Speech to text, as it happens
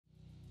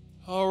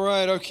All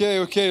right,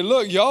 okay.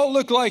 Look, y'all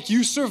look like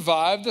you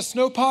survived the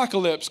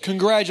snowpocalypse.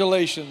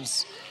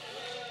 Congratulations.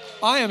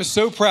 I am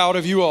so proud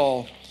of you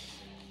all.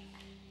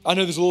 I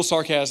know there's a little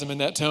sarcasm in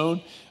that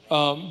tone,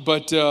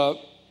 but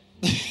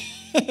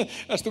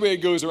that's the way it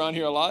goes around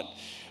here a lot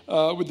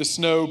with the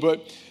snow.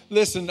 But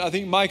listen, I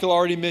think Michael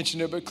already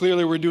mentioned it, but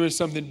clearly we're doing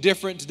something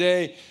different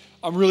today.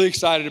 I'm really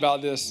excited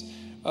about this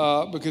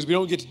because we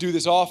don't get to do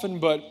this often,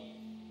 but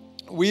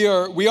we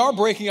are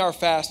breaking our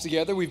fast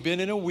together. We've been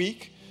in a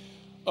week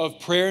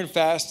of prayer and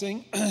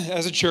fasting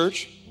as a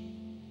church.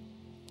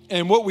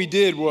 And what we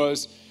did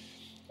was,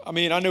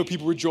 I know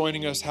people were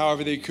joining us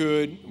however they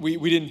could. We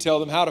didn't tell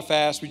them how to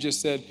fast. We just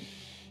said,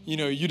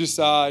 you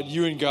decide,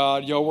 you and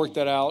God, y'all work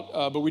that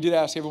out. But we did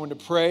ask everyone to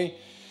pray.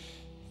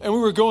 And we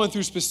were going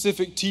through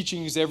specific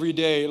teachings every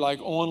day,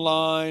 like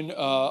online.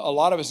 A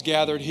lot of us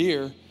gathered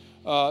here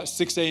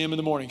 6 a.m. in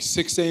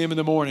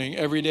the morning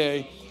every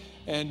day.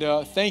 And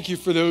thank you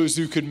for those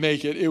who could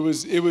make it. It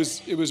was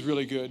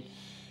really good.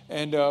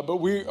 And but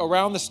we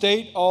around the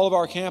state, all of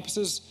our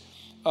campuses,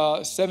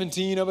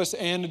 17 of us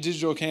and a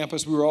digital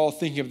campus, we were all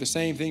thinking of the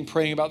same thing,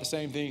 praying about the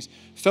same things.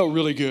 Felt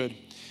really good.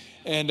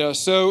 And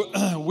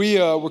so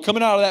we're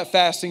coming out of that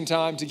fasting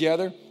time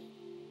together,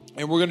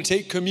 and we're going to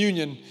take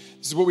communion.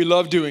 This is what we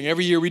love doing.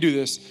 Every year we do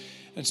this.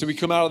 And so we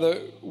come out of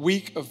the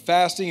week of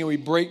fasting and we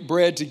break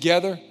bread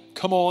together.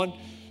 Come on,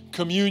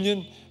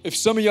 communion. If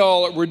some of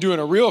y'all were doing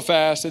a real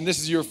fast and this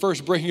is your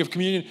first breaking of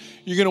communion,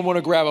 you're going to want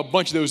to grab a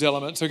bunch of those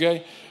elements,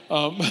 okay?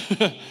 But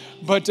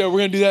we're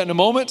going to do that in a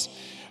moment.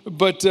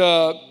 But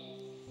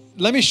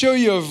let me show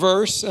you a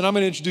verse, and I'm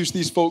going to introduce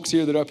these folks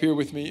here that are up here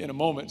with me in a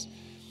moment.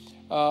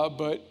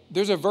 But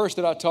there's a verse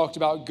that I talked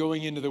about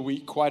going into the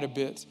week quite a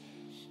bit.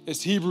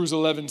 It's Hebrews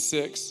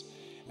 11:6.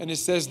 And it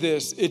says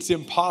this: it's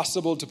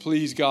impossible to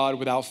please God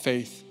without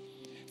faith.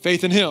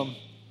 Faith in Him.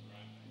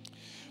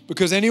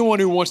 Because anyone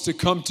who wants to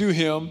come to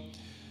Him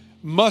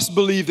must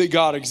believe that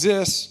God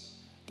exists.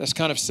 That's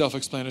kind of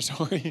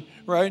self-explanatory,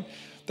 right?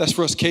 That's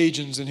for us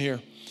Cajuns in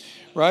here,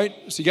 right?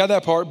 So you got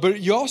that part.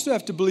 But you also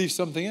have to believe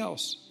something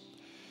else.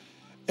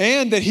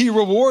 And that He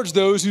rewards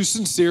those who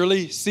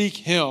sincerely seek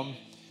Him.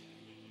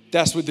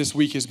 That's what this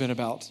week has been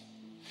about.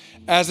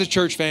 As a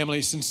church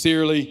family,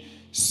 sincerely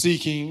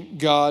seeking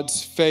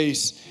God's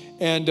face.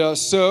 And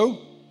so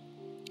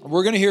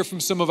we're going to hear from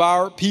some of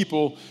our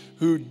people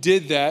who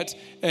did that.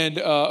 And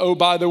oh,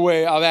 by the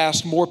way, I've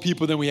asked more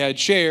people than we had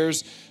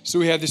chairs. So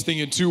we have this thing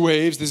in two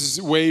waves. This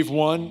is wave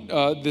one.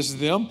 This is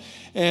them.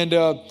 And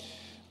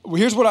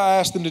here's what I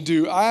asked them to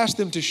do. I asked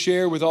them to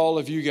share with all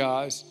of you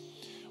guys,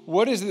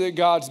 what is it that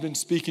God's been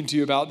speaking to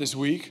you about this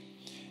week?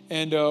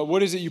 And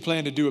what is it you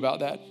plan to do about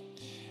that?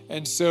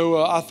 And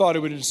so I thought it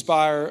would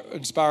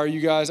inspire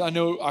you guys. I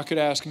know I could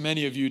ask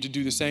many of you to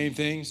do the same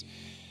things.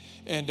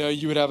 And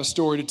you would have a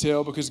story to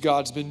tell because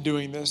God's been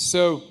doing this.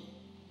 So,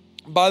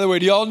 by the way,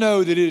 do y'all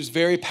know that it is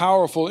very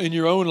powerful in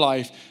your own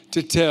life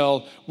to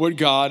tell what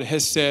God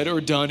has said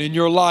or done in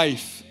your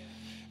life?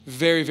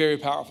 Very, very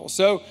powerful.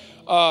 So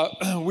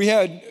we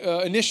had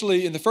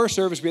initially in the first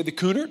service, we had the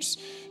Coonerts.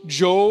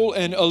 Joel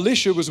and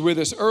Alicia was with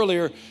us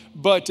earlier,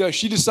 but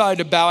she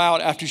decided to bow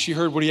out after she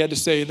heard what he had to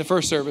say in the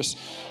first service.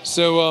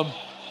 So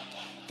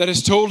that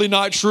is totally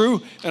not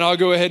true, and I'll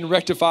go ahead and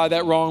rectify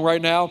that wrong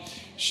right now.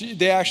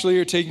 They actually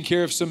are taking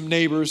care of some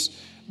neighbors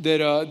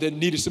that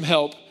needed some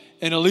help.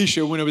 And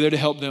Alicia went over there to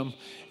help them.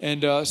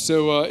 And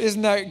so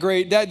isn't that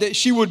great? That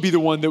she would be the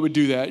one that would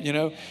do that,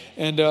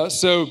 And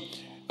so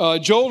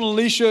Joel and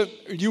Alicia,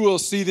 you will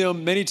see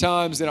them many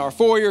times in our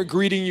foyer,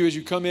 greeting you as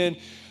you come in.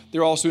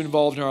 They're also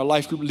involved in our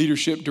life group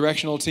leadership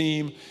directional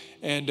team.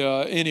 And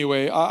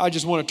anyway, I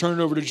just want to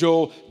turn it over to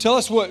Joel. Tell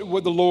us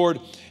what the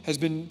Lord has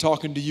been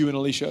talking to you and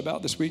Alicia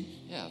about this week.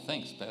 Yeah,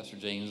 thanks, Pastor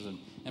James.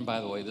 And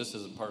by the way, this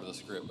isn't part of the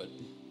script, but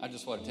I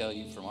just want to tell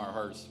you from our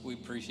hearts, we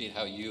appreciate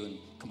how you and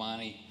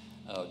Kamani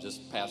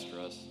just pastor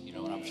us,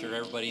 and I'm sure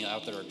everybody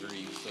out there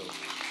agrees. So,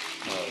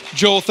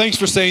 Joel, thanks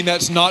for saying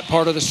that's not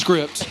part of the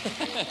script.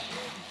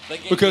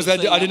 Because I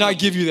did not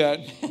give you that.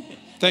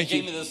 Thank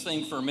you. Gave me this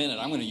thing for a minute.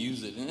 I'm going to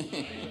use it.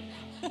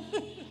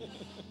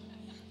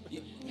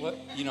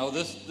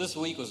 This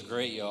week was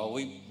great, y'all.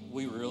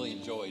 We really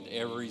enjoyed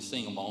every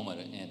single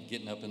moment and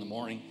getting up in the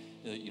morning.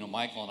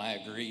 Michael and I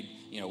agreed.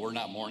 We're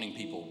not morning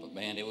people, but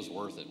man, it was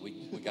worth it.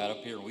 We got up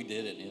here and we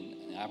did it,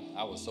 and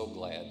I was so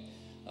glad.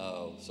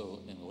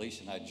 And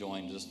Alicia and I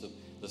joined just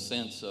the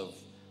sense of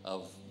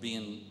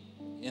being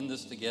in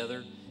this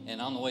together.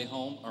 And on the way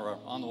home, or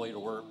on the way to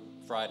work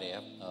Friday,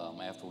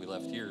 after we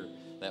left here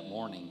that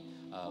morning,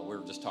 we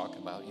were just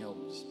talking about,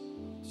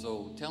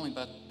 so tell me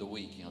about the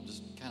week,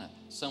 just kind of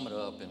sum it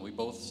up. And we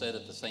both said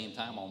at the same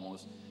time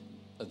almost,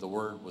 the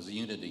word was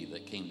unity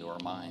that came to our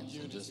minds.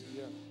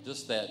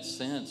 Just that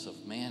sense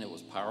of, man, it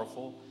was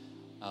powerful.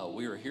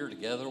 We were here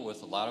together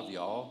with a lot of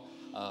y'all,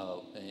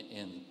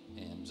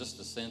 and just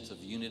the sense of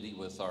unity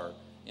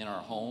in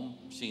our home.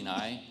 She and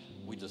I,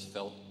 we just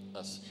felt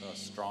a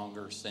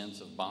stronger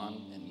sense of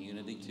bond and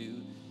unity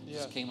too.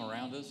 Just came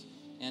around us,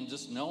 and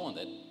just knowing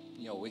that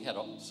we had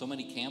so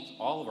many camps,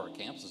 all of our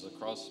campuses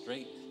across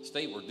the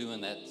state were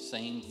doing that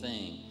same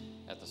thing,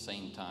 at the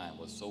same time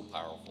was so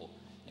powerful.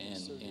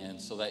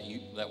 And so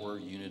that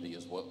word unity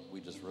is what we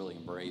just really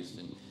embraced.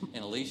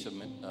 And Alicia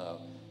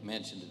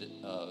mentioned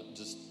it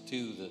just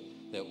too,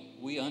 that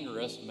we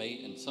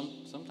underestimate and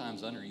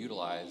sometimes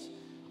underutilize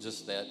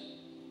just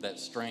that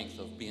strength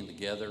of being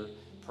together,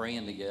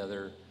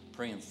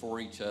 praying for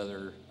each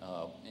other,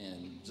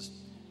 and just,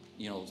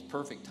 it's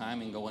perfect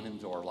timing going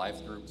into our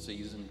life group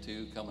season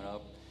too, coming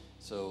up.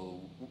 So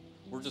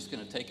we're just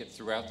going to take it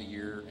throughout the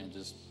year and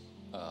just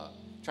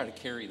try to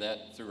carry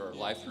that through our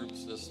life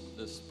groups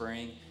this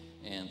spring,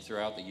 and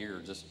throughout the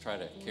year, just try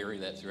to carry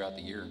that throughout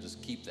the year and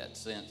just keep that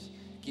sense,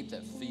 keep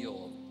that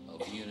feel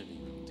of unity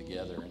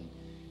together.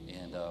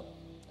 And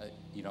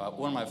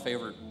one of my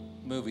favorite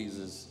movies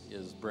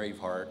is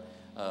Braveheart.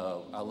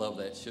 I love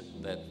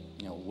that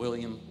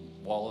William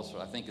Wallace,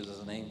 I think is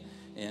his name,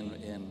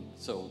 and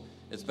so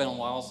it's been a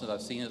while since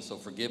I've seen it, so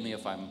forgive me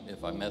if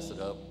I mess it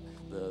up,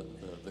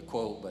 the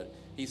quote, but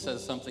he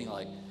says something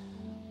like,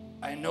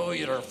 "I know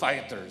you're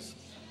fighters,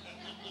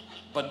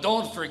 but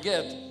don't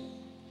forget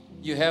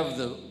you have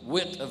the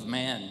wit of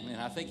man."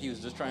 And I think he was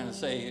just trying to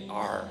say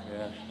 "R."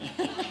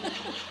 Yeah.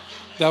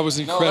 That was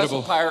incredible. No, that's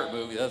a pirate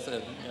movie. That's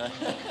it.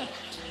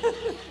 Yeah.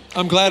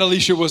 I'm glad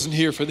Alicia wasn't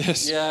here for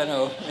this. Yeah, I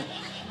know.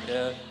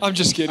 Yeah. I'm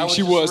just kidding.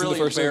 She was really in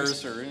the first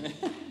service. Her.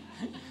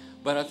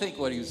 But I think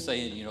what he was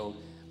saying,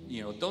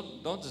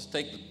 don't just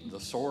take the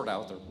sword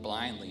out there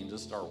blindly and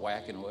just start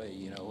whacking away.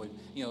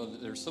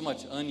 There's so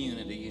much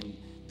ununity and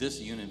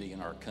disunity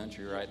in our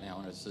country right now,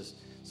 and it's just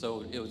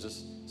it was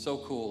just so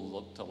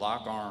cool to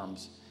lock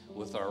arms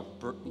with our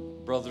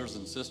brothers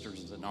and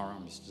sisters in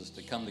arms, just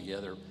to come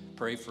together,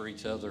 pray for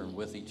each other and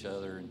with each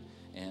other,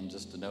 and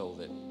just to know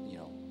that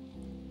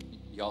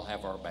y'all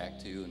have our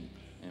back too,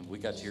 and we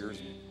got yours,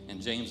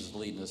 and James is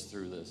leading us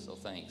through this, so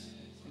thanks.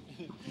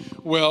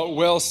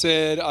 Well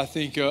said. I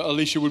think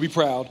Alicia would be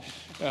proud,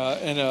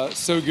 and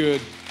so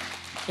good.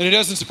 And it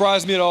doesn't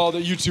surprise me at all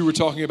that you two were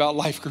talking about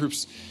life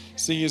groups,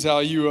 seeing as how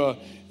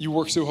you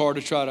work so hard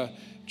to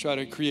try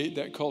to create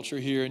that culture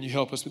here, and you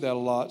help us with that a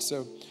lot.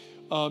 So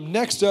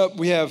next up,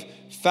 we have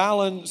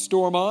Fallon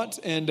Stormont,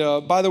 and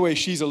by the way,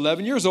 she's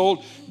 11 years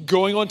old,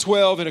 going on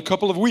 12 in a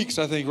couple of weeks,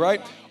 I think,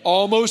 right?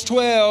 Almost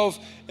 12,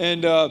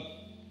 and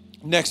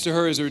next to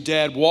her is her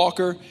dad,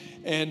 Walker,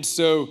 and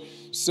so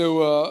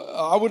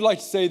I would like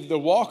to say that the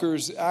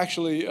Walkers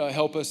actually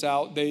help us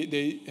out.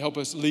 They help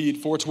us lead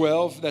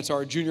 412. That's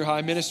our junior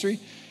high ministry.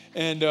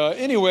 And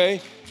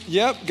anyway,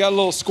 got a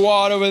little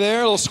squad over there,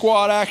 a little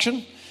squad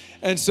action.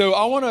 And so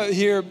I want to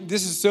hear,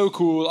 this is so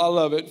cool. I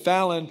love it.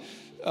 Fallon,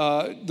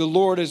 the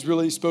Lord has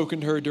really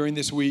spoken to her during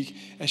this week,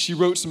 and she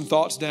wrote some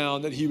thoughts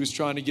down that he was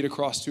trying to get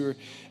across to her.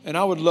 And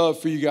I would love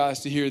for you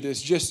guys to hear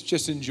this.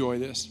 Just enjoy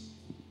this.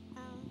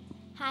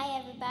 Hi,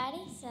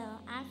 everybody. So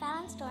I'm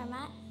Fallon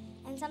Stormont.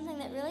 And something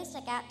that really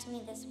stuck out to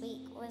me this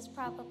week was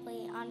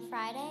probably on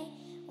Friday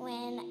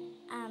when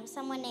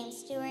someone named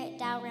Stuart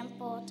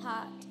Dalrymple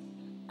talked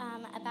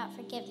about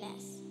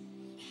forgiveness.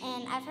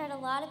 And I've heard a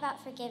lot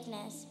about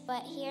forgiveness,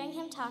 but hearing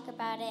him talk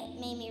about it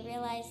made me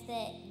realize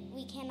that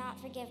we cannot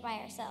forgive by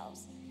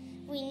ourselves.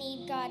 We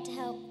need God to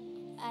help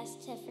us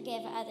to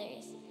forgive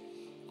others.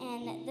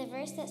 And the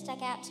verse that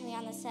stuck out to me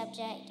on the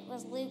subject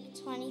was Luke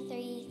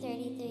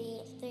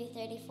 23:33 through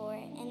 34,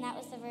 and that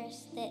was the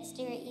verse that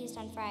Stuart used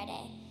on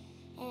Friday.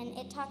 And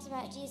it talks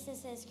about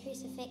Jesus'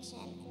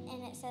 crucifixion,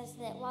 and it says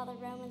that while the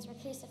Romans were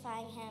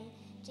crucifying him,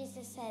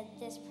 Jesus said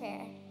this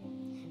prayer: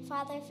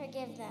 "Father,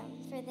 forgive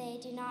them, for they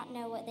do not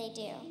know what they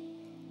do."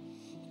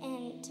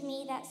 And to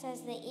me, that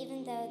says that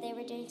even though they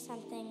were doing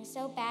something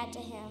so bad to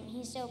him,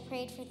 he still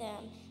prayed for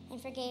them and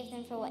forgave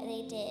them for what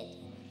they did.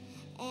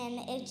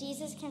 And if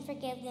Jesus can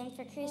forgive them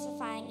for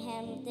crucifying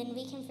him, then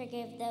we can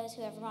forgive those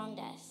who have wronged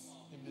us.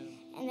 Amen.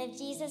 And if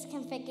Jesus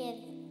can forgive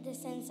the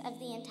sins of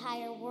the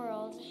entire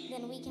world,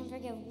 then we can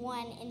forgive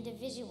one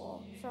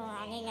individual for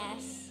wronging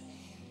us.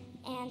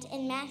 And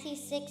in Matthew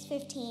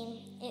 6:15,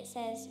 it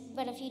says,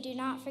 "But if you do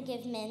not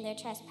forgive men their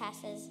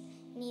trespasses,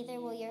 neither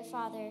will your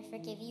Father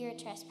forgive your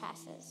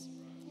trespasses."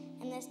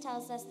 And this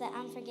tells us that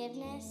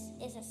unforgiveness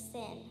is a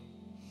sin,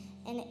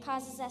 and it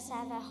causes us to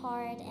have a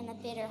hard and a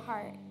bitter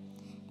heart.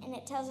 And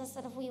it tells us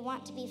that if we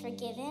want to be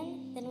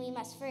forgiven, then we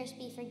must first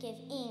be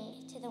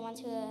forgiving to the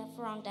ones who have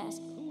wronged us.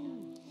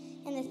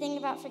 And the thing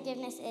about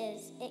forgiveness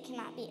is it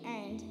cannot be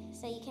earned,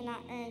 so you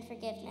cannot earn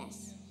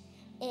forgiveness.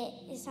 It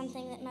is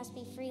something that must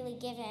be freely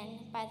given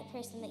by the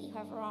person that you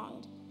have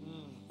wronged.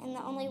 And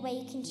the only way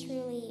you can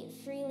truly,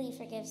 freely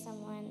forgive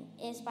someone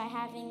is by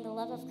having the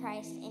love of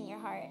Christ in your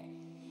heart.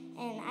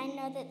 And I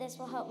know that this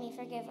will help me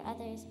forgive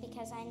others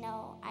because I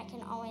know I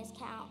can always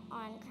count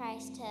on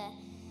Christ to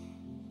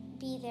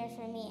be there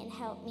for me and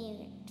help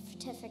me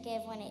to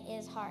forgive when it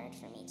is hard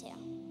for me to.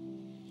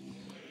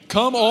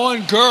 Come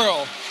on,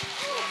 girl.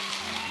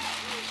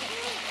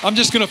 I'm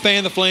just going to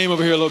fan the flame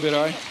over here a little bit,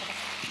 all right?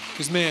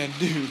 Because, man,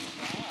 dude,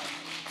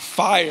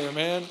 fire,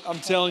 man. I'm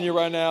telling you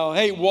right now.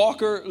 Hey,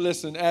 Walker,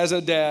 listen, as a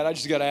dad, I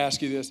just got to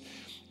ask you this.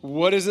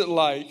 What is it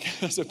like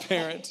as a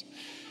parent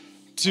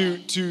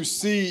to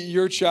see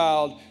your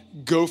child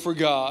go for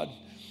God?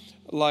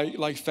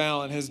 like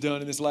Fallon has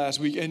done in this last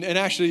week, and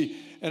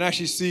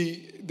actually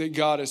see that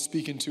God is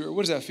speaking to her.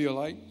 What does that feel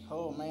like?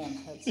 Oh man,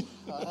 it's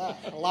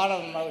a lot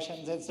of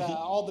emotions. It's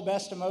all the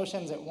best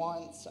emotions at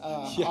once.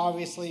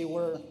 Obviously,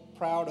 we're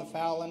proud of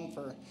Fallon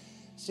for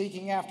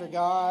seeking after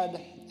God,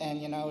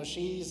 and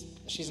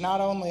she's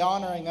not only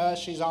honoring us,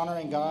 she's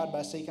honoring God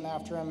by seeking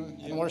after Him,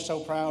 and we're so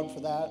proud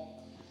for that.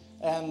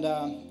 And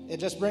it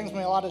just brings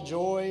me a lot of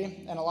joy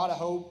and a lot of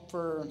hope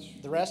for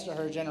the rest of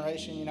her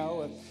generation.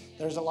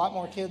 There's a lot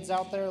more kids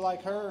out there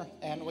like her,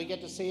 and we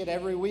get to see it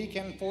every week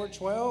in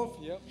 412.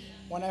 Yep.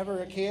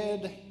 Whenever a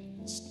kid,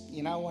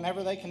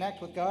 whenever they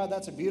connect with God,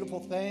 that's a beautiful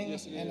thing.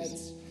 Yes, it and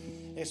is.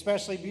 It's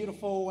especially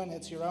beautiful when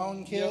it's your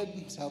own kid.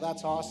 Yep. So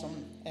that's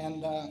awesome.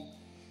 And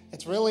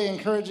it's really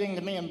encouraging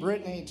to me and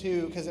Brittany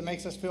too, because it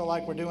makes us feel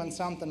like we're doing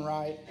something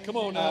right. Come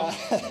on now.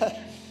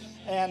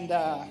 And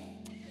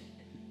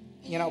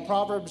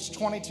Proverbs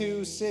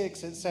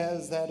 22:6, it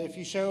says that if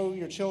you show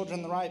your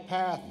children the right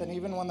path, then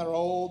even when they're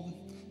old,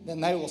 then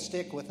they will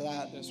stick with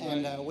that. That's right.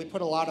 And we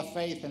put a lot of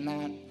faith in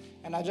that.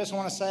 And I just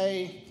want to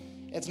say,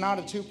 it's not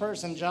a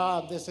two-person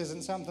job. This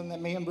isn't something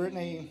that me and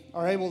Brittany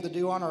are able to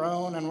do on our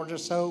own, and we're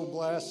just so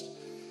blessed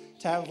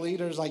to have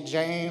leaders like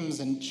James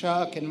and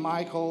Chuck and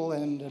Michael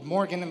and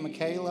Morgan and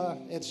Michaela.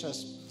 It's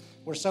just,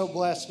 we're so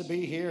blessed to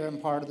be here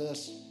and part of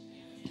this.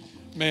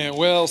 Man,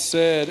 well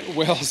said,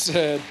 well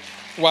said.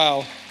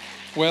 Wow.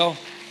 Well,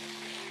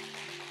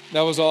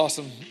 that was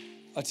awesome.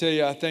 I tell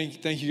you, I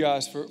thank you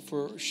guys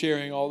for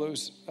sharing all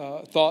those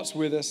thoughts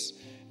with us.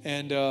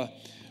 And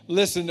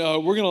listen,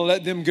 we're going to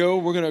let them go.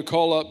 We're going to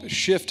call up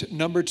shift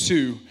number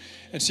 2.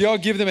 And so y'all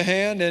give them a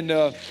hand.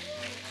 And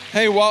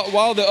hey,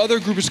 while the other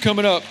group is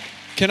coming up,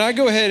 can I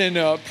go ahead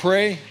and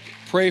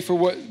pray for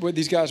what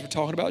these guys were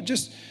talking about?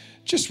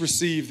 Just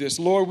receive this.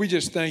 Lord, we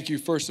just thank you,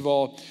 first of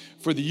all,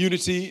 for the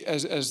unity,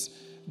 as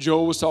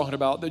Joel was talking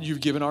about, that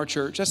you've given our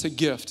church. That's a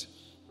gift.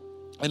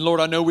 And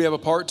Lord, I know we have a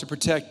part to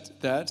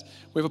protect that.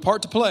 We have a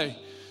part to play.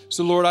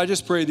 So Lord, I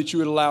just pray that you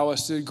would allow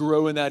us to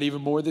grow in that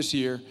even more this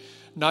year,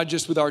 not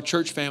just with our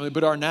church family,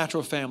 but our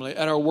natural family,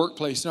 at our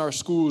workplace, in our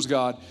schools,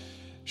 God.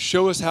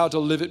 Show us how to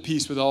live at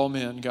peace with all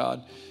men,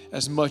 God,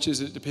 as much as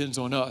it depends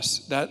on us.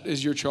 That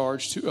is your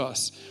charge to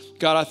us.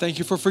 God, I thank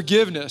you for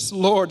forgiveness.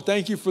 Lord,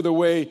 thank you for the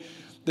way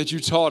that you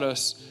taught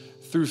us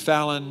through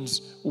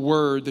Fallon's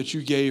word that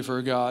you gave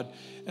her, God.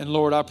 And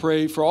Lord, I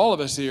pray for all of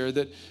us here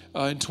that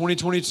in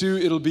 2022,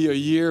 it'll be a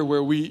year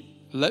where we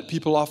let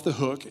people off the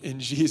hook in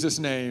Jesus'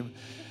 name.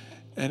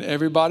 And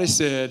everybody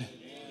said,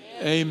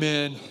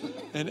 amen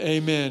and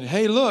amen.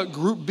 Hey, look,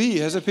 Group B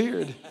has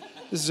appeared.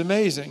 This is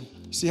amazing.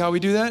 See how we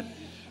do that?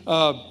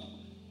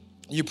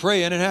 You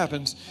pray and it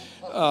happens.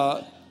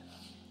 I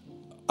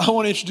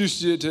want to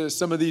introduce you to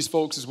some of these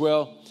folks as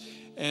well.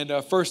 And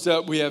first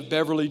up, we have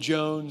Beverly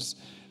Jones.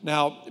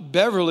 Now,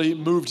 Beverly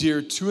moved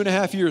here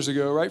 2.5 years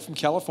ago, right, from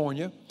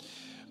California.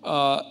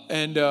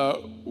 And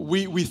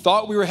we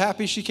thought we were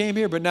happy she came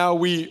here, but now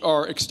we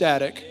are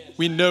ecstatic.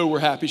 We know we're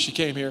happy she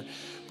came here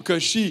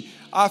because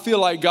I feel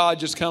like God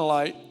just kind of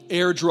like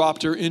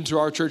airdropped her into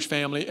our church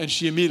family, and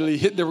she immediately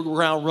hit the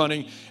ground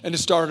running and has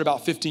started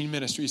about 15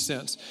 ministries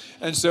since.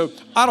 And so,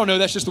 I don't know,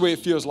 that's just the way it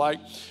feels like.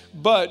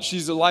 But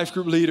she's a life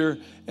group leader,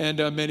 and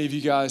many of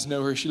you guys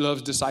know her. She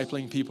loves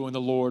discipling people in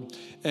the Lord.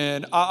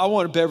 And I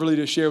wanted Beverly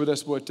to share with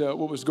us what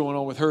was going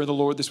on with her and the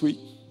Lord this week.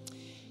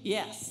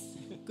 Yes.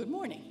 Good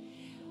morning.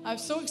 I'm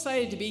so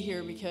excited to be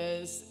here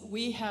because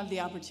we have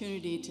the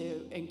opportunity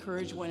to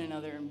encourage one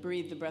another and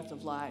breathe the breath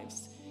of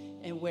lives.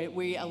 And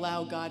we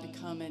allow God to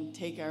come and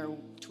take our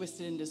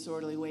twisted and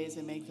disorderly ways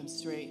and make them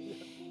straight.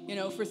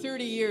 For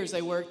 30 years,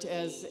 I worked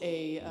as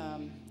a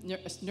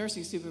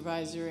nursing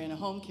supervisor in a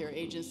home care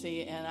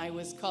agency, and I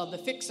was called the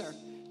fixer,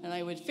 and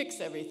I would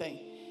fix everything.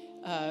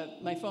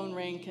 My phone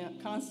rang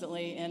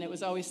constantly, and it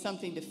was always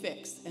something to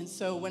fix. And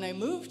so when I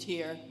moved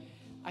here,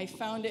 I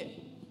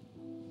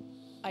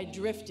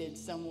drifted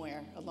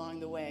somewhere along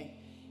the way,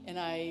 and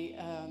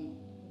I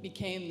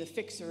became the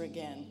fixer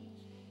again.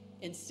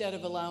 Instead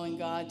of allowing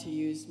God to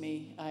use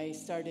me, I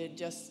started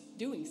just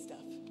doing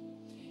stuff.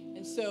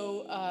 And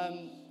so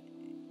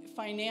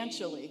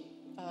financially,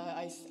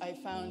 I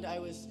found I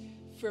was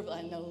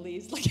frivolous. I know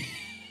Lee's looking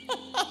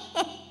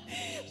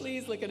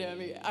at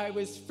me. I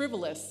was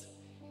frivolous.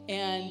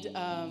 And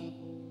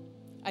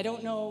I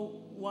don't know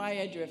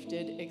why I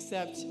drifted,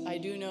 except I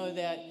do know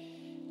that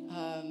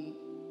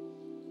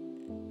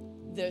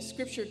the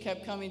scripture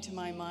kept coming to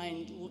my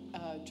mind,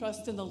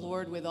 trust in the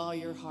Lord with all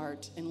your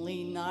heart and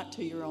lean not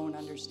to your own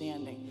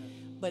understanding.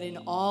 But in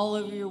all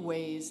of your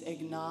ways,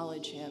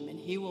 acknowledge him, and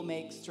he will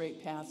make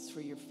straight paths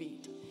for your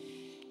feet.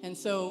 And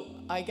so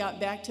I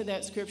got back to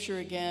that scripture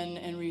again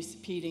and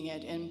repeating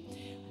it. And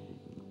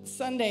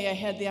Sunday, I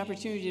had the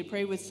opportunity to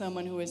pray with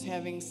someone who was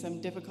having some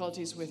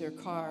difficulties with her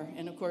car.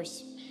 And of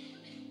course,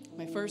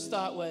 my first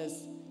thought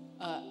was,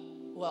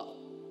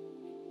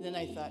 then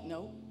I thought,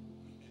 no,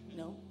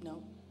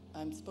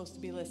 I'm supposed to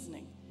be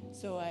listening.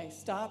 So I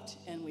stopped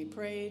and we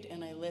prayed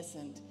and I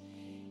listened.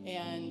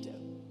 And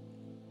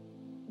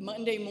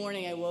Monday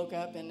morning I woke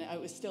up and it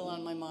was still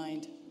on my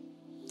mind.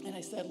 And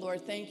I said,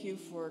 Lord, thank you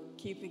for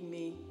keeping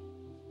me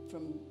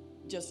from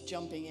just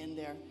jumping in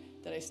there,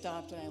 that I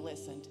stopped and I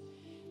listened.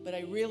 But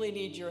I really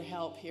need your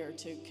help here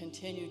to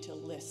continue to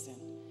listen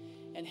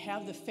and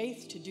have the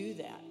faith to do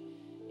that.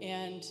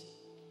 And,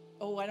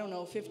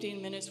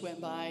 15 minutes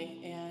went by,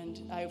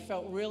 and I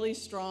felt really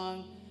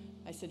strong.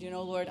 I said,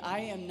 Lord, I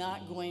am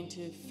not going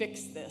to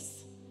fix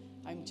this.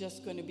 I'm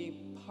just going to be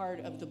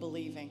part of the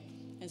believing.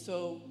 And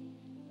so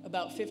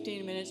about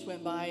 15 minutes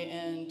went by,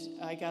 and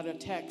I got a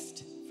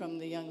text from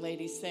the young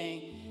lady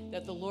saying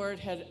that the Lord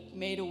had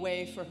made a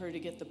way for her to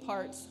get the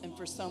parts and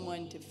for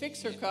someone to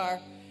fix her car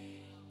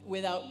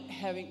without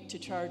having to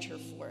charge her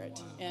for it.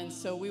 And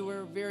so we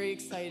were very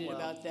excited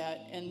about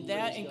that. And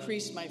that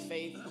increased my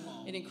faith.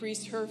 It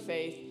increased her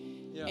faith.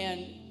 Yeah.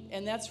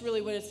 And that's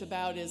really what it's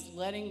about, is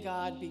letting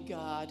God be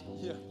God.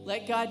 Yeah.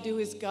 Let God do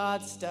his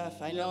God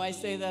stuff. I know I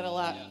say that a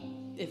lot.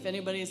 Yeah. If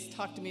anybody has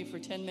talked to me for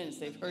 10 minutes,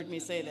 they've heard me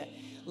say that.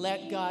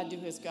 Let God do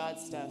his God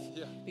stuff,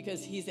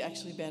 because he's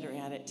actually better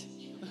at it.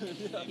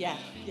 Yeah.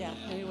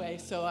 Anyway,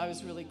 so I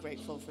was really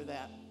grateful for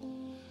that.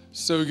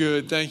 So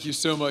good. Thank you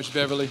so much,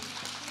 Beverly.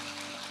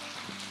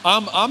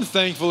 I'm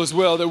thankful as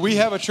well that we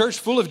have a church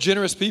full of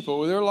generous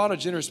people. There are a lot of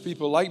generous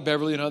people like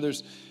Beverly and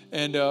others.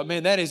 And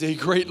man, that is a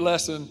great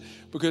lesson,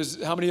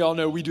 because how many of y'all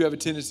know we do have a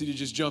tendency to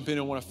just jump in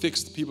and want to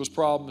fix people's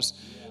problems,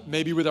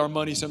 maybe with our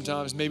money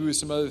sometimes, maybe with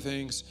some other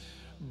things.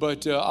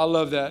 But I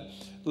love that.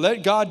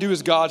 Let God do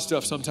his God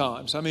stuff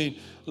sometimes. I mean,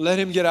 let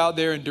him get out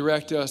there and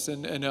direct us.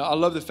 And I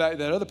love the fact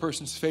that other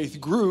person's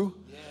faith grew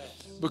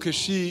because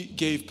she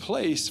gave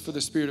place for the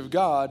Spirit of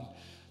God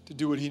to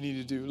do what he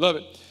needed to do. Love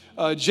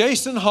it.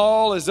 Jason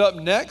Hall is up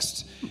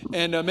next.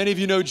 And many of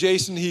you know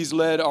Jason. He's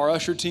led our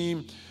usher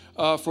team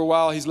for a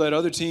while. He's led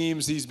other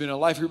teams. He's been a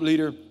life group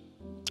leader.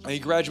 He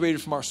graduated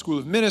from our School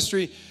of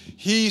Ministry.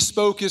 He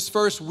spoke his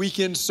first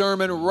weekend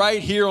sermon right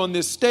here on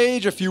this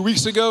stage a few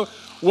weeks ago.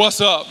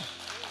 What's up?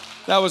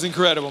 That was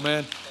incredible,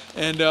 man.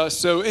 And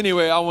so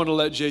anyway, I want to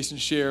let Jason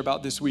share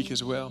about this week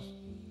as well.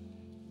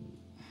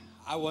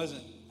 I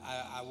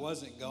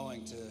wasn't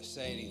going to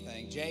say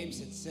anything. James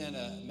had sent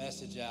a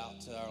message out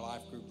to our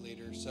life group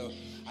leaders, so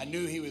I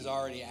knew he was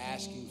already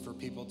asking for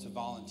people to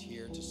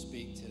volunteer to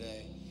speak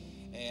today.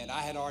 And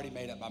I had already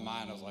made up my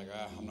mind. I was like,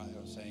 I'm not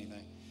going to say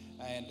anything.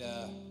 And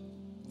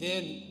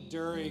then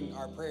during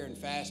our prayer and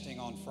fasting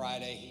on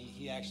Friday,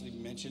 he actually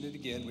mentioned it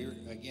again.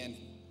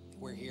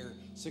 We're here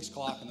 6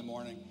 o'clock in the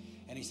morning.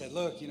 And he said,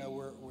 look,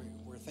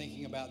 we're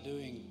thinking about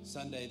doing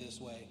Sunday this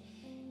way.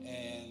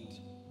 And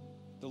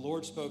the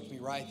Lord spoke to me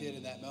right then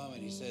in that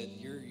moment. He said,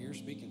 you're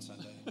speaking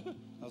Sunday.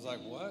 I was like,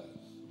 what?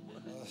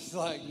 I was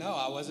like, no,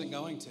 I wasn't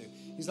going to.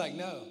 He's like,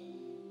 no,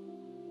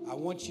 I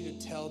want you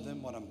to tell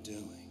them what I'm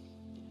doing.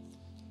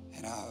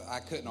 And I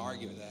couldn't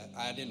argue with that.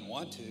 I didn't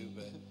want to,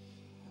 but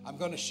I'm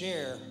going to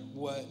share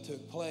what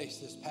took place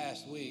this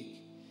past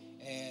week.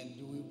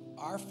 And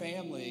our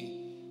family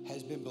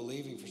has been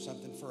believing for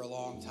something for a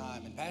long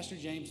time. And Pastor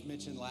James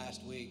mentioned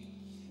last week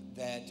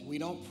that we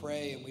don't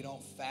pray and we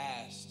don't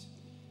fast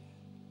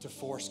to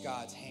force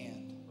God's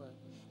hand. Right.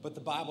 But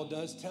the Bible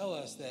does tell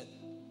us that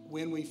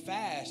when we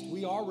fast,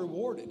 we are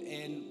rewarded.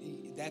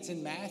 And that's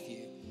in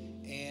Matthew.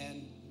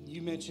 And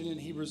you mentioned in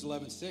Hebrews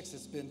 11:6,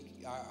 it's been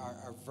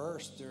our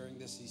verse during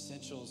this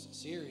Essentials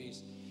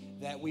series,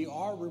 that we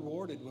are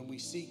rewarded when we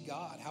seek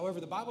God. However,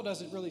 the Bible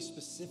doesn't really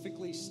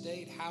specifically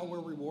state how we're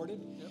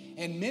rewarded. Yep.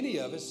 And many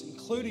of us,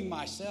 including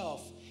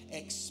myself,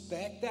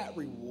 expect that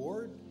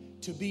reward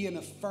to be an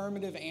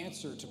affirmative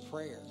answer to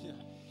prayer. Yeah.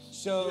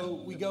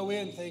 So we go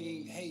in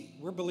thinking, hey,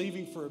 we're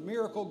believing for a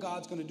miracle.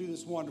 God's going to do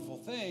this wonderful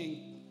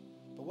thing.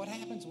 But what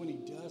happens when he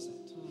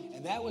doesn't?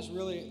 And that was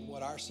really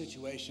what our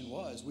situation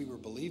was. We were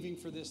believing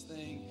for this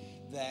thing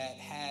that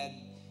had,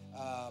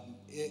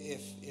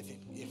 if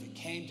it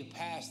came to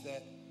pass,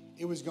 that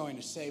it was going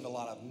to save a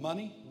lot of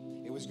money.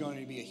 It was going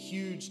to be a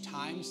huge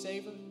time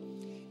saver.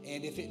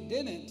 And if it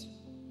didn't,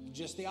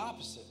 just the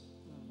opposite.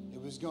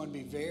 It was going to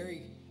be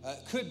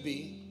could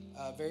be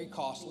very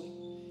costly,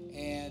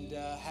 and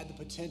had the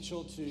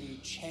potential to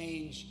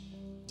change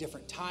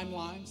different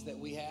timelines that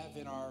we have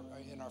in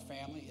our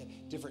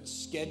family, different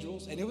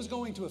schedules. And it was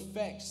going to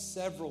affect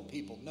several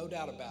people, no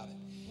doubt about it.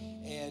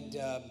 And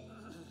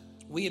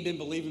we had been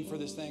believing for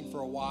this thing for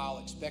a while,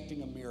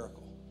 expecting a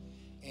miracle.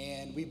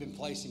 And we've been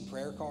placing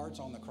prayer cards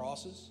on the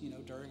crosses,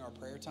 during our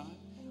prayer time.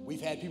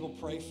 We've had people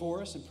pray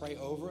for us and pray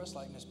over us,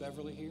 like Miss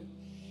Beverly here.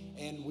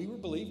 And we were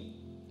believing.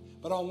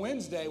 But on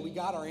Wednesday, we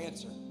got our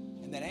answer.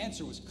 And that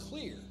answer was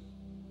clear.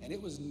 And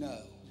it was no.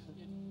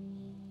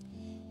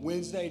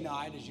 Wednesday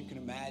night, as you can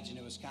imagine,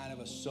 it was kind of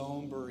a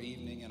somber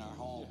evening in our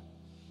home.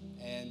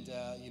 And,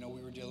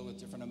 we were dealing with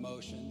different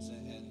emotions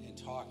and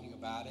talking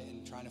about it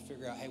and trying to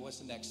figure out, hey, what's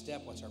the next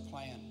step? What's our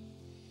plan?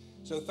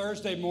 So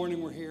Thursday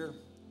morning, we're here.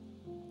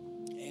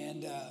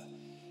 And,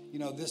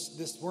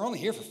 we're only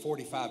here for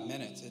 45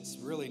 minutes. It's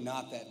really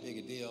not that big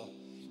a deal.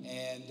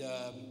 And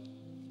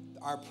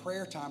our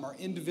prayer time, our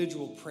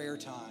individual prayer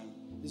time,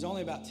 is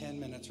only about 10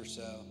 minutes or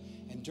so.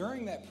 And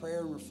during that prayer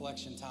and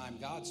reflection time,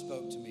 God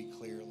spoke to me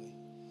clearly.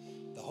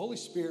 The Holy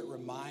Spirit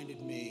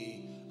reminded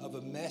me of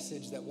a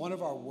message that one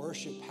of our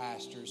worship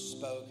pastors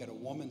spoke at a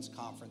women's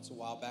conference a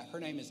while back. Her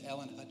name is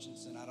Ellen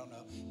Hutchinson. I don't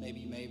know,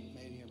 maybe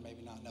or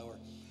maybe not know her.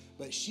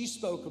 But she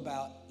spoke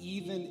about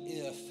even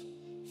if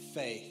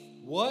faith.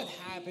 What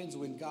happens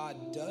when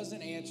God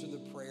doesn't answer the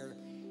prayer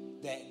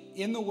that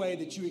in the way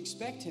that you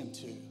expect him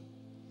to?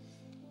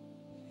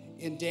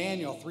 In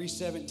Daniel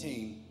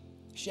 3:17,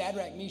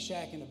 Shadrach,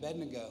 Meshach, and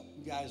Abednego,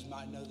 you guys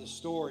might know this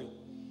story,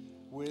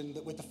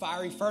 with the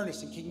fiery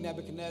furnace and King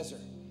Nebuchadnezzar.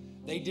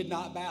 They did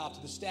not bow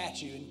to the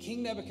statue, and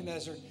King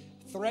Nebuchadnezzar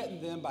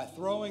threatened them by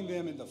throwing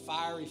them in the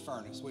fiery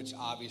furnace, which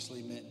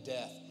obviously meant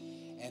death.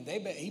 And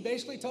he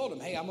basically told them,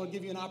 hey, I'm going to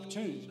give you an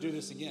opportunity to do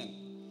this again.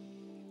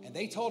 And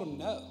they told him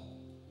no.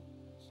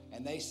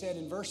 And they said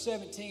in verse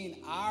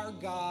 17, our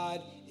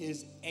God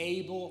is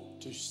able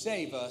to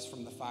save us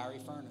from the fiery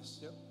furnace.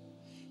 Yep.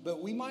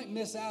 But we might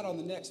miss out on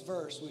the next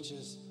verse, which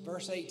is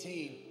verse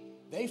 18.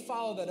 They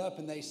follow that up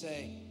and they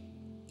say,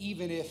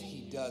 even if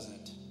he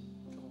doesn't,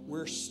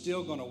 we're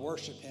still going to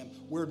worship him.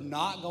 We're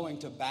not going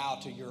to bow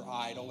to your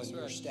idol and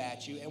your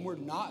statue, and we're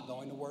not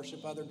going to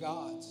worship other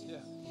gods. Yeah.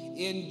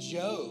 In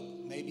Job,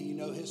 maybe you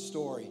know his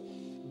story.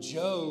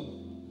 Job,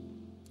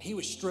 he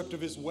was stripped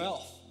of his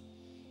wealth.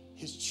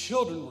 His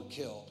children were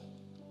killed.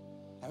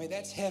 I mean,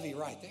 that's heavy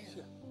right there.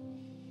 Yeah.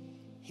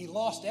 He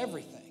lost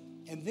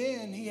everything. And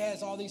then he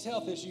has all these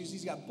health issues.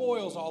 He's got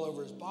boils all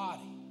over his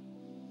body.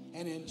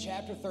 And in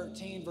chapter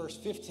 13, verse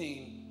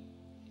 15,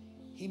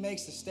 he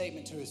makes the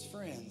statement to his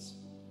friends,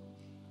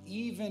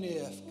 even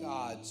if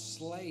God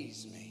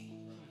slays me,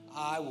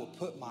 I will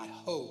put my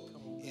hope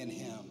in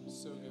him.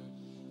 So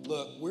good.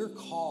 Look, we're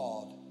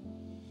called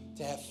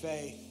to have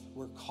faith.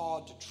 We're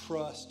called to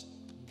trust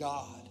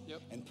God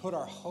and put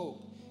our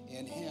hope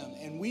in him.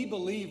 And we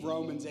believe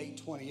Romans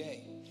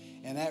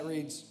 8:28. And that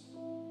reads,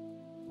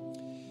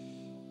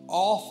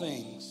 all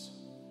things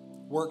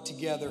work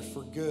together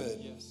for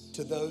good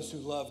to those who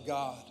love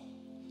God,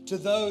 to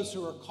those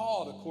who are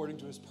called according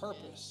to his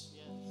purpose.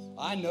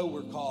 I know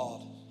we're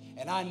called.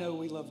 And I know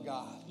we love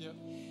God. Yep.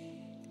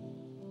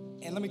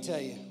 And let me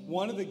tell you,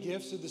 one of the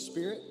gifts of the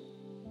Spirit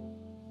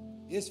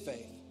is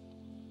faith.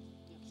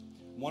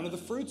 One of the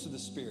fruits of the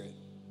Spirit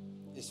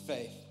is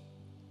faith.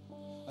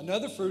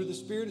 Another fruit of the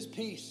Spirit is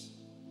peace.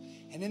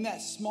 And in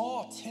that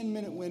small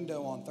 10-minute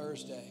window on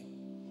Thursday,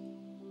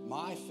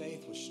 my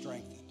faith was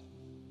strengthened.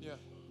 Yeah.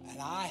 And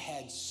I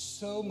had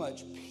so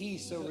much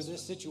peace over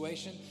this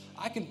situation.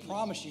 I can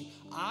promise you,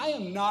 I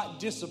am not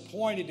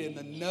disappointed in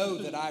the no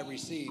that I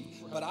received,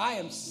 but I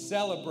am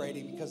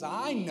celebrating because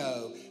I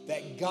know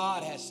that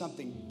God has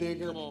something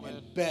bigger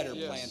and better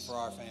planned for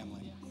our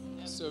family.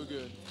 So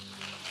good.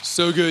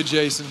 So good,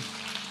 Jason.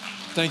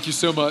 Thank you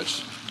so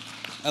much.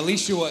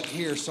 Alicia wasn't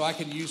here, so I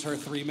could use her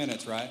 3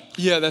 minutes, right?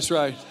 Yeah, that's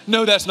right.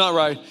 No, that's not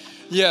right.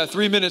 Yeah,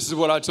 3 minutes is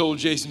what I told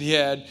Jason he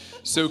had,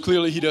 so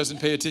clearly he doesn't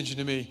pay attention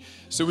to me.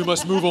 So we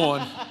must move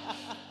on.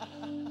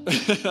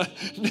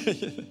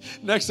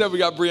 Next up, we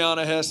got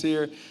Brianna Hess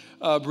here.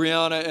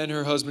 Brianna and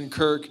her husband,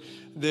 Kirk,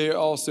 they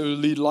also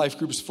lead life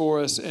groups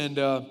for us. And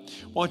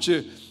why don't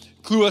you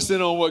clue us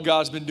in on what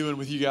God's been doing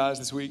with you guys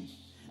this week?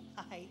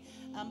 Hi.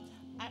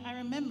 I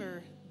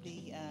remember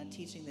the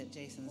teaching that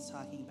Jason's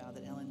talking about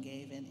that Ellen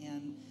gave,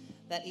 and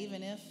that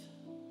even if,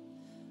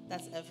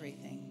 that's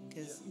everything.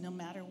 Because no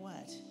matter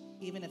what,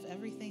 even if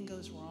everything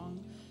goes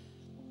wrong,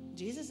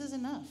 Jesus is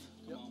enough.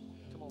 Yep.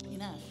 Come on,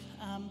 enough.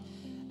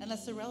 And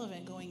that's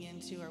irrelevant going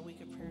into our week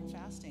of prayer and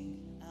fasting.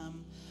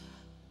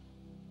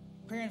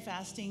 Prayer and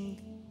fasting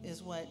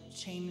is what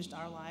changed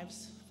our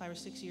lives 5 or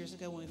 6 years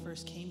ago when we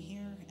first came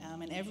here.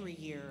 And every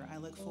year I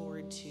look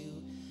forward to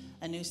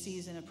a new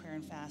season of prayer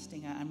and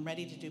fasting. I'm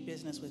ready to do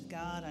business with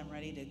God. I'm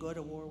ready to go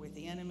to war with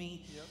the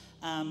enemy,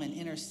 and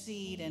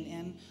intercede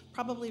and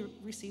probably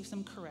receive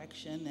some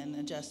correction and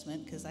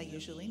adjustment because I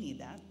usually need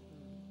that.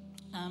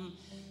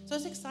 So I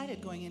was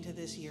excited going into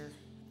this year.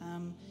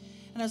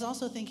 And I was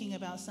also thinking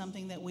about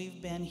something that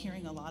we've been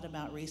hearing a lot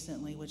about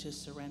recently, which is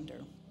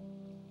surrender.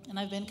 And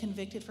I've been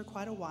convicted for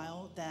quite a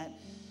while that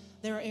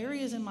there are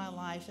areas in my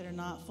life that are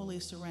not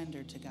fully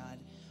surrendered to God,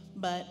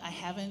 but I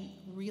haven't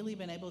really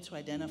been able to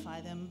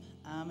identify them,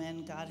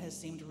 and God has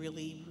seemed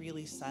really,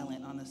 really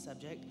silent on the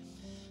subject.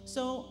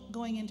 So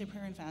going into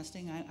prayer and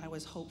fasting, I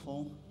was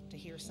hopeful to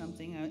hear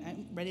something.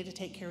 I'm ready to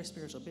take care of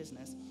spiritual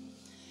business.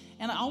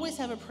 And I always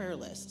have a prayer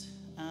list,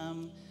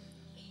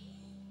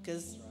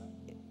 because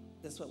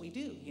that's what we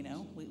do, you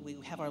know. We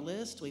have our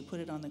list, we put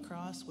it on the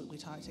cross, we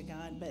talk to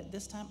God. But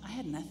this time I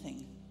had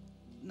nothing,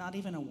 not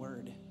even a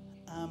word.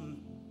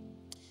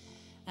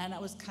 And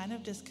it was kind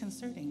of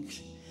disconcerting.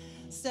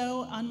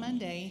 So on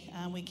Monday,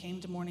 we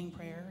came to morning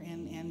prayer,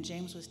 and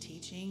James was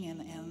teaching,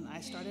 and I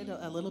started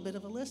a little bit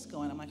of a list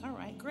going. I'm like, all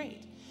right,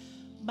 great.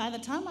 By the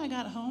time I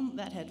got home,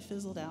 that had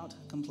fizzled out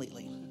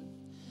completely.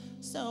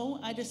 So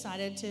I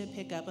decided to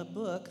pick up a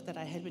book that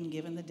I had been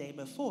given the day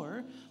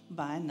before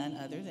by none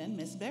other than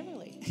Miss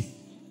Beverly.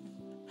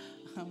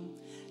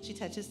 She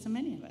touches so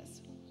many of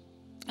us.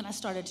 And I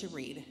started to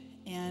read.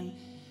 And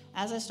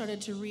as I started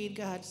to read,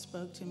 God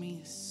spoke to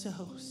me so,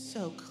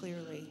 so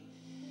clearly.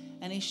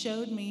 And he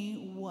showed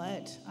me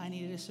what I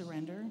needed to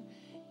surrender,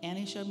 and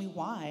he showed me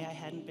why I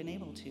hadn't been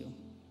able to.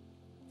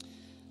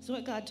 So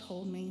what God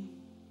told me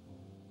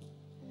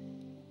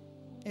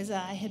is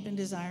that I had been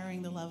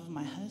desiring the love of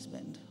my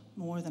husband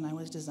more than I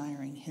was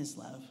desiring his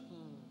love.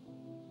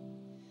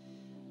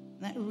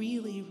 And that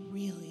really,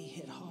 really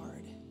hit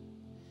hard.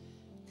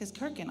 Because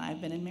Kirk and I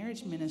have been in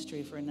marriage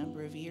ministry for a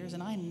number of years,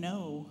 and I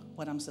know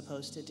what I'm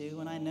supposed to do,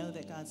 and I know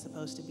that God's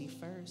supposed to be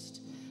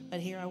first. But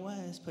here I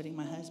was putting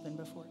my husband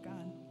before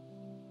God.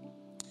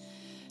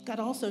 God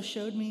also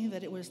showed me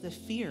that it was the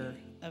fear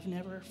of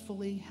never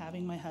fully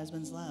having my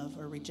husband's love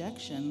or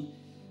rejection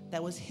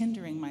that was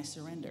hindering my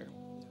surrender.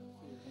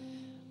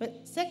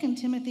 But 2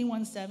 Timothy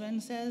 1:7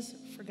 says,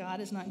 "For God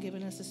has not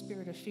given us a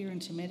spirit of fear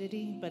and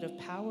timidity, but of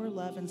power,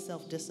 love, and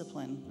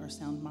self-discipline, or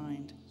sound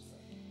mind."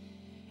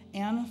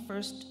 And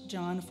 1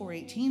 John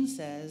 4:18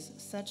 says,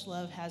 "Such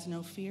love has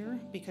no fear,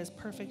 because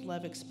perfect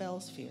love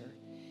expels fear.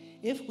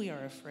 If we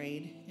are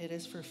afraid, it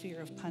is for fear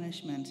of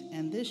punishment,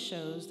 and this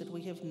shows that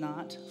we have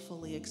not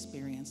fully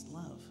experienced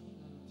love."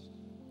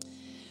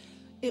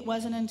 It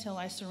wasn't until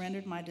I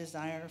surrendered my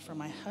desire for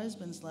my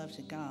husband's love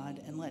to God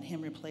and let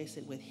him replace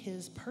it with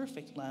his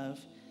perfect love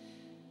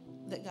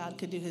that God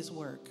could do his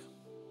work.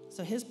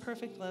 So his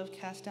perfect love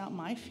cast out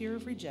my fear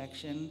of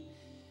rejection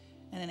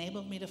and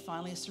enabled me to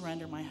finally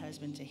surrender my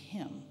husband to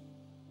him.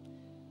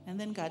 And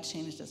then God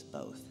changed us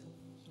both.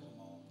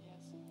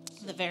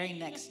 The very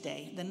next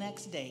day,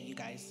 you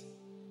guys,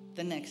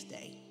 the next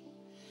day,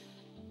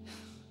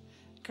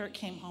 Kurt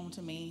came home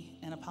to me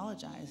and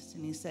apologized,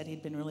 and he said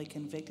he'd been really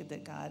convicted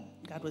that God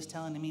was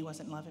telling him he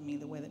wasn't loving me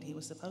the way that he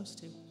was supposed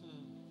to.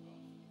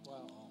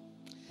 Wow.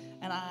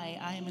 And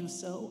I am in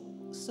so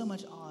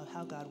much awe of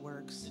how God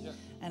works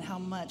and how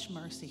much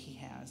mercy he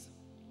has.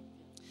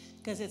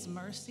 Because it's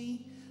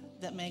mercy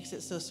that makes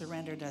it so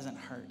surrender doesn't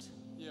hurt.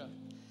 Yeah.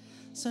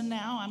 So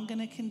now I'm going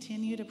to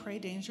continue to pray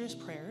dangerous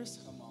prayers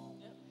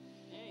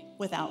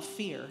without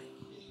fear.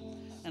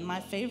 And my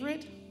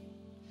favorite,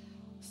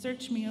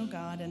 "Search me, O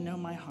God, and know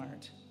my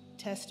heart.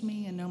 Test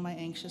me and know my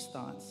anxious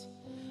thoughts.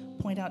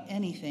 Point out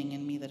anything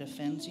in me that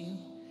offends you,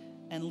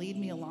 and lead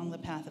me along the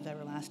path of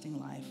everlasting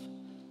life."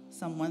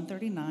 Psalm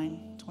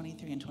 139,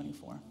 23 and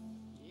 24.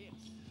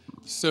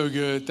 So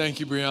good. Thank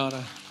you,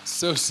 Brianna.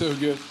 So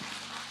good.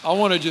 I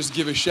want to just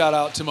give a shout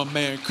out to my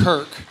man,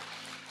 Kirk,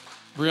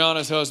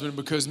 Brianna's husband,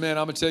 because, man,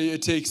 I'm going to tell you,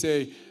 it takes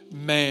a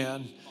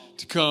man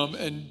to come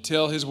and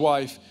tell his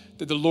wife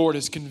that the Lord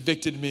has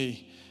convicted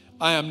me.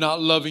 I am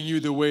not loving you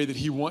the way that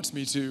he wants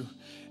me to.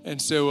 And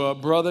so,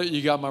 brother,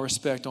 you got my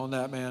respect on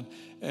that, man.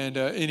 And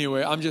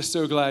anyway, I'm just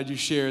so glad you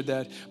shared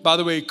that. By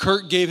the way,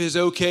 Kirk gave his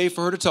okay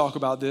for her to talk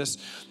about this.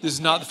 This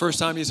is not the first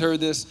time he's heard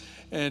this.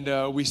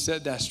 And we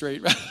set that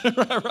straight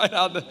right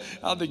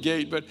out the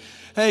gate. But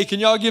hey,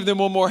 can y'all give them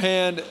one more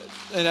hand?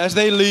 And as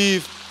they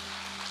leave,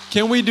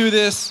 can we do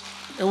this?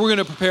 And we're going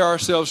to prepare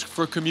ourselves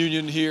for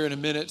communion here in a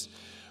minute.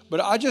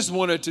 But I just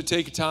wanted to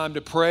take time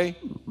to pray.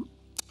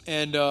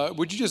 And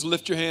would you just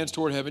lift your hands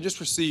toward heaven? Just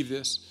receive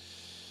this.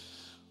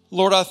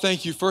 Lord, I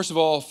thank you, first of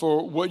all,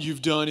 for what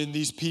you've done in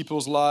these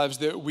people's lives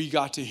that we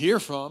got to hear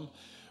from.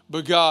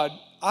 But God,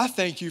 I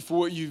thank you for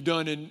what you've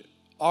done in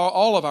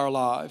all of our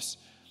lives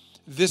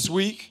this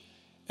week.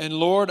 And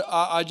Lord,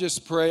 I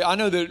just pray. I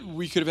know that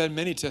we could have had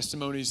many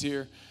testimonies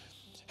here.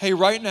 Hey,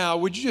 right now,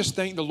 would you just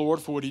thank the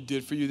Lord for what he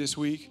did for you this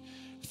week?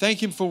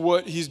 Thank him for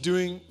what he's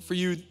doing for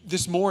you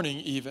this morning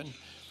even.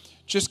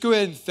 Just go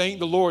ahead and thank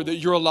the Lord that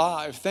you're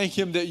alive. Thank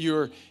him that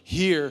you're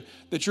here,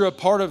 that you're a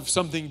part of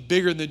something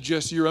bigger than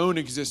just your own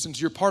existence.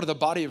 You're part of the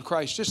body of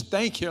Christ. Just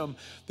thank him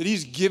that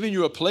he's given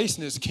you a place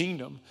in his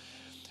kingdom.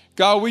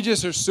 God, we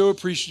just are so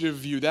appreciative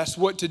of you. That's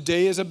what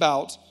today is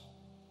about.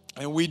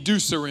 And we do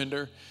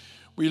surrender.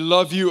 We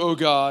love you, oh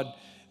God,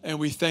 and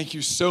we thank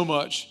you so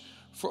much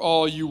for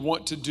all you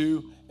want to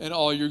do and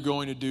all you're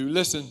going to do.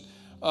 Listen,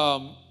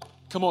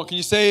 come on, can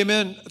you say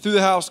amen through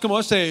the house? Come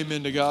on, say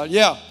amen to God.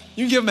 Yeah,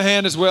 you can give him a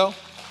hand as well.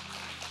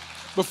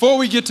 Before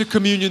we get to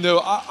communion, though,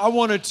 I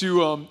wanted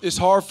to, it's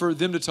hard for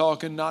them to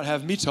talk and not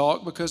have me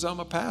talk because I'm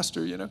a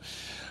pastor, you know.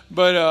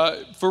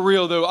 But for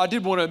real, though, I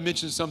did want to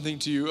mention something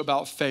to you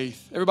about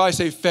faith. Everybody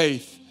say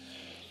faith.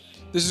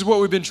 This is what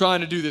we've been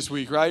trying to do this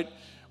week, right?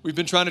 We've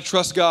been trying to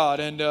trust God.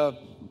 And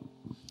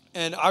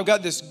I've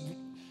got this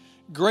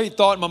great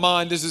thought in my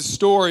mind. There's a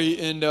story,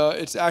 and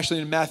it's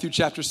actually in Matthew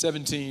chapter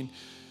 17.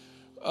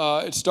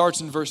 It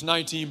starts in verse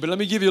 19, but let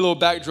me give you a little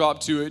backdrop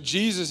to it.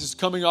 Jesus is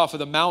coming off of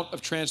the Mount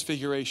of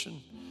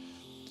Transfiguration.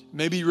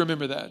 Maybe you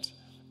remember that.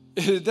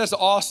 That's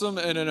awesome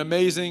and an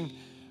amazing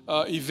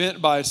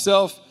event by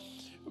itself,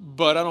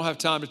 but I don't have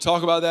time to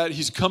talk about that.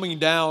 He's coming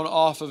down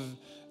off of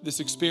this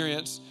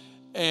experience,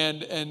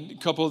 and a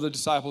couple of the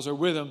disciples are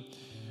with him.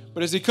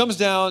 But as he comes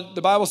down,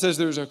 the Bible says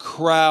there's a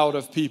crowd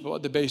of people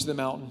at the base of the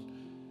mountain.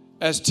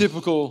 That's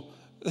typical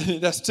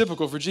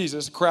for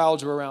Jesus.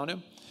 Crowds were around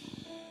him.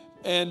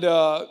 And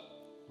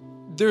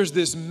there's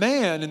this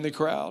man in the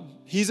crowd.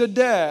 He's a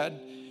dad.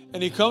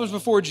 And he comes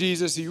before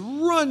Jesus. He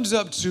runs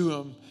up to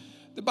him.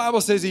 The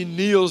Bible says he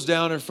kneels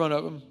down in front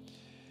of him.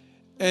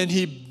 and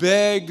he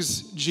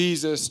begs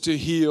Jesus to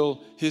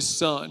heal his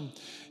son.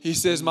 He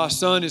says, my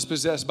son is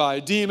possessed by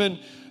a demon.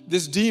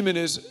 This demon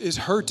is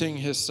hurting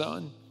his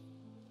son.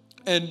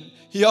 And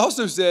he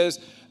also says,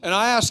 and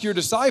I ask your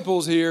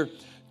disciples here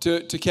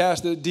to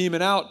cast the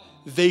demon out.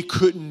 They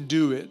couldn't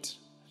do it.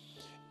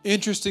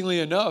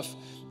 Interestingly enough,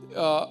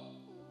 the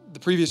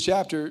previous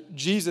chapter,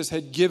 Jesus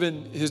had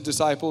given his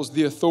disciples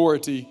the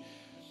authority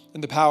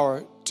and the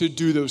power to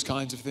do those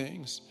kinds of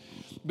things.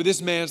 But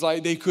this man's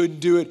like, they couldn't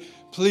do it.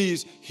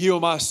 Please heal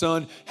my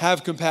son.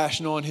 Have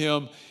compassion on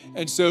him.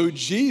 And so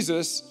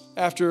Jesus,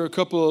 after a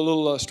couple of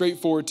little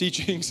straightforward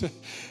teachings,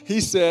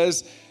 he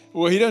says,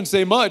 well, he doesn't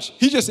say much.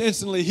 He just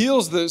instantly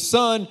heals the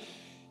son.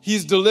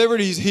 He's delivered.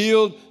 He's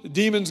healed. The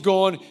demon's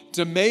gone. It's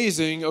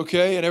amazing,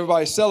 okay? And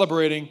everybody's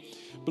celebrating.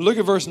 But look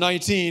at verse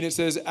 19. It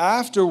says,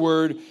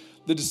 afterward,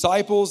 the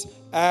disciples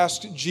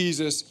asked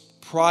Jesus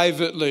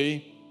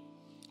privately,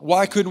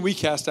 why couldn't we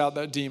cast out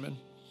that demon?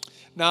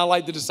 Now, I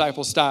like the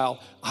disciple style.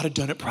 I'd have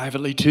done it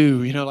privately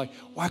too. You know, like,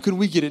 why couldn't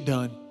we get it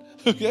done?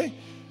 Okay?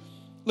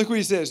 Look what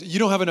he says. You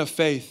don't have enough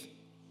faith.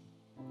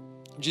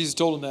 Jesus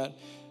told him that.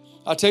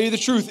 I'll tell you the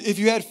truth. If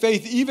you had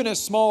faith even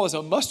as small as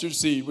a mustard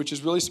seed, which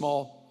is really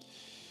small,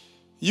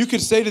 you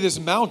could say to this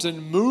mountain,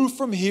 move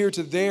from here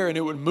to there, and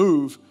it would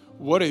move.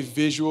 What a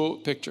visual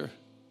picture,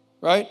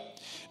 right?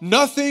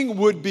 Nothing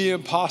would be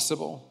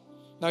impossible.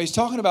 Now, he's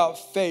talking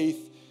about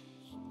faith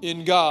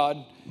in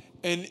God,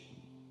 and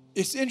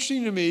it's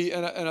interesting to me,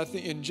 and I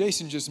think, and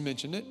Jason just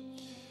mentioned it,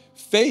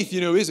 faith,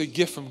 is a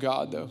gift from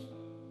God, though.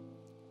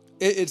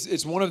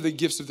 It's one of the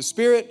gifts of the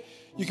Spirit.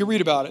 You can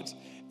read about it.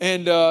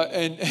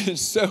 And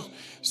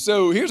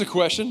so here's a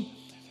question.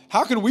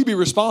 How can we be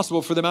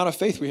responsible for the amount of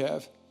faith we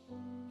have?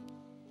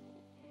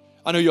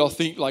 I know y'all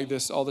think like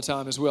this all the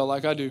time as well,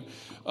 like I do.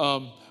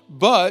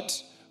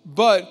 But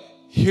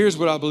here's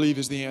what I believe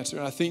is the answer,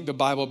 and I think the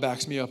Bible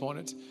backs me up on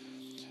it.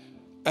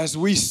 As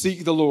we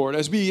seek the Lord,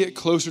 as we get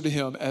closer to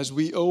him, as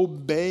we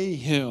obey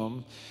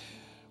him,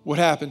 what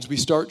happens? We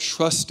start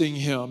trusting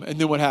him. And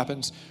then what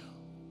happens?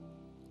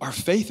 Our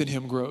faith in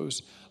him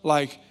grows.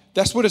 Like,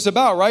 that's what it's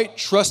about, right?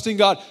 Trusting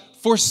God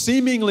for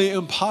seemingly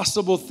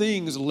impossible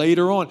things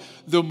later on.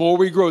 The more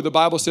we grow, the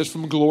Bible says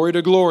from glory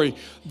to glory,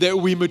 that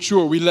we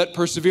mature. We let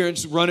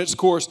perseverance run its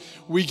course.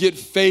 We get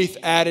faith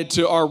added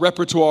to our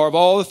repertoire of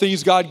all the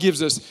things God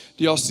gives us.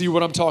 Do y'all see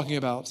what I'm talking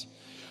about?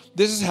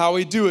 This is how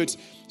we do it.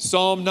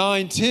 Psalm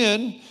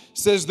 9:10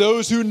 says,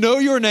 those who know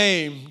your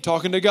name,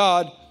 talking to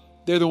God,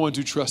 they're the ones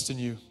who trust in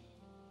you.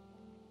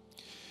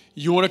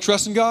 You want to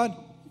trust in God?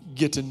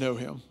 Get to know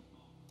him.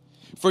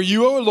 For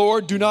you, O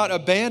Lord, do not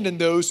abandon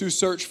those who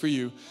search for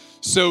you.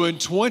 So in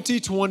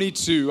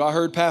 2022, I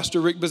heard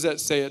Pastor Rick Bazette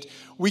say it,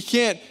 we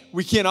can't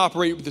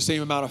operate with the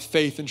same amount of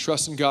faith and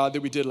trust in God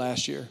that we did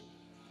last year.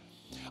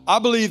 I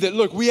believe that,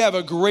 look, we have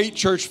a great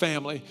church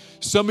family.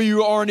 Some of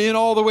you aren't in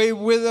all the way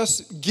with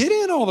us. Get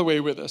in all the way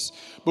with us.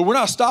 But we're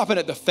not stopping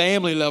at the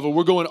family level.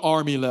 We're going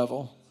army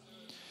level.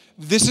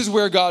 This is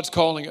where God's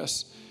calling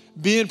us.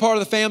 Being part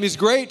of the family is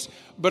great,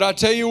 but I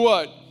tell you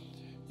what,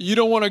 you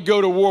don't want to go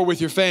to war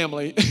with your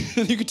family.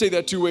 You can take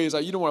that two ways.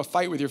 Like, you don't want to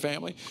fight with your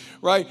family,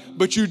 right?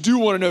 But you do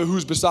want to know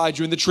who's beside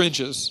you in the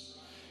trenches.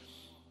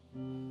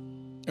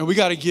 And we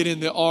got to get in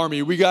the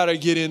army. We got to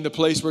get in the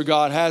place where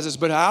God has us.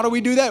 But how do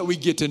we do that? We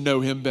get to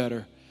know him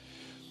better.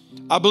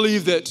 I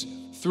believe that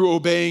through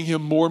obeying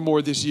him more and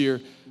more this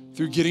year,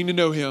 through getting to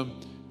know him,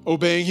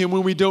 obeying him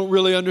when we don't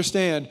really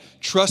understand,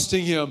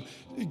 trusting him,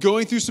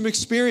 going through some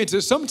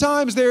experiences.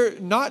 Sometimes they're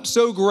not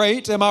so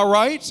great, am I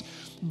right?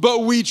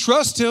 But we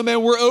trust him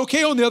and we're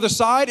okay on the other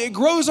side. It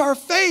grows our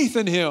faith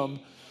in him.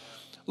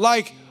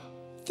 Like,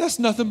 that's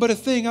nothing but a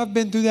thing. I've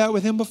been through that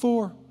with him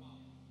before.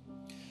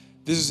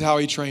 This is how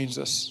he trains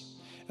us.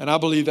 And I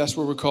believe that's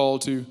where we're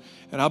called to.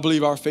 And I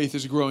believe our faith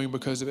is growing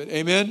because of it.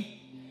 Amen?